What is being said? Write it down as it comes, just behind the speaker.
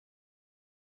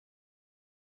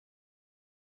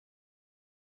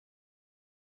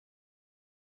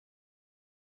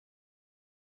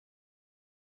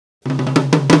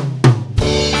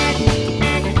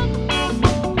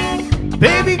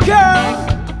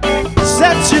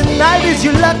tonight is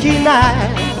your lucky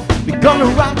night. We're gonna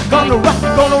rock, gonna rock,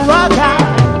 gonna rock out.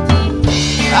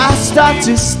 I start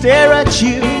to stare at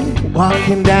you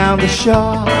walking down the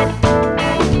shore,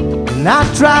 and I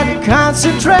try to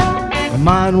concentrate. My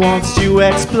mind wants to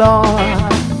explore.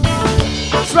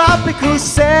 The tropical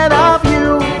scent of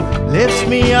you lifts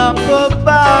me up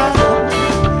above.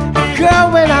 Girl,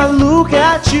 when I look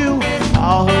at you,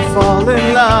 I'll fall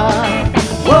in love.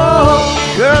 Whoa,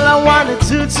 girl, I wanna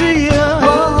do to you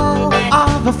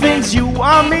all the things you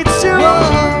want me to.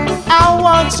 I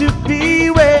want to be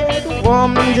with a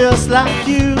woman just like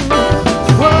you.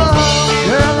 Whoa,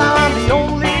 girl, I'm the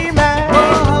only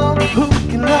man who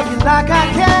can love you like I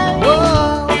can.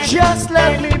 Just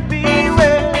let me be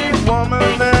with a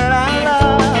woman that I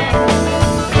love.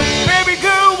 Baby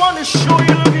girl, wanna show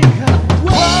you looking good.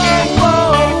 Whoa,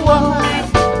 whoa, whoa,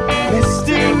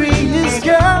 mysterious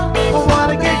girl, I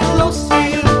wanna get close to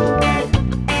you.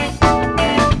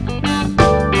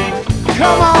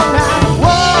 Come on now.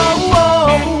 Whoa,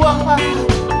 whoa, whoa,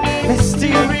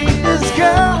 mysterious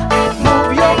girl,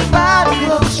 move your body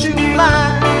close to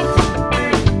mine.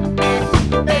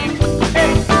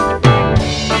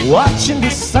 Watching the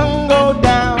sun go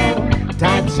down,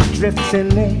 times are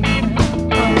drifting in.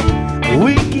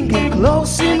 We can get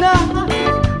close enough,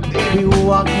 baby,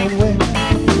 walking with.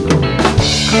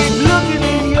 Cause looking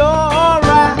in your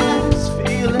eyes,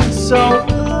 feeling so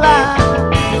alive.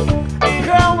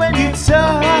 Girl, when you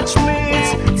touch me,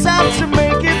 it's time to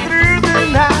make it through the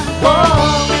night.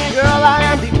 Whoa, girl, I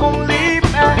am the only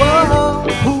man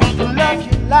who can love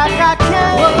you like I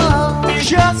can.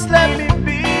 Just let me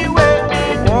be with a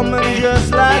woman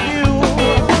just like you.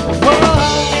 Whoa,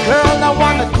 girl, I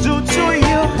wanna do to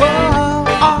you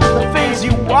all the things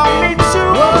you want me to.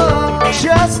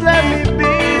 Just let me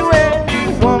be with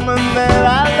a woman that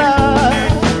I love.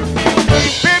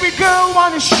 Baby girl,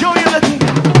 wanna show you looking.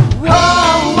 Whoa,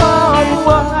 whoa,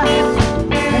 whoa,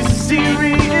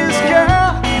 mysterious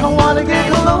girl, I wanna get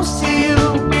close to you.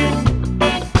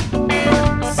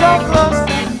 So close,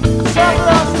 so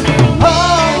close. Whoa,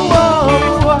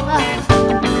 whoa,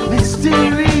 whoa,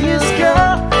 mysterious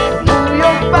girl, move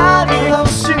your body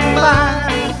close to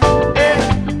mine.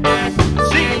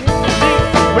 See,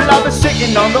 well, I've been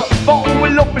singing on the phone,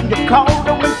 we'll open your call,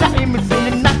 and when time is in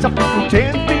the night, I'm from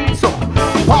 10 feet. So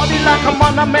party like I'm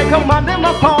on, I make a man in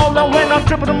my pole, and when I'm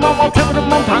tripping them, I'm tripping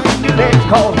them, I'm time to let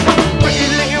go. Pretty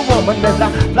little woman, there's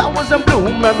like flowers and bloom,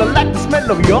 and I like the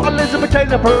smell of your Elizabeth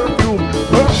Taylor perfume.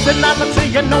 Personality,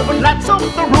 you know it lights up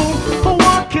the room. For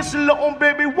one kiss alone,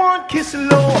 baby, one kiss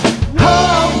alone.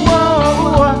 Oh,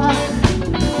 whoa,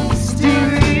 whoa,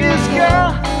 mysterious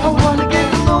girl, I wanna get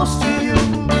close to you.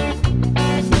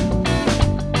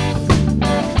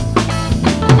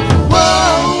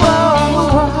 Whoa, whoa,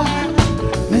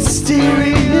 whoa,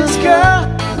 mysterious girl,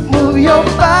 move your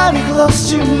body close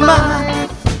to mine.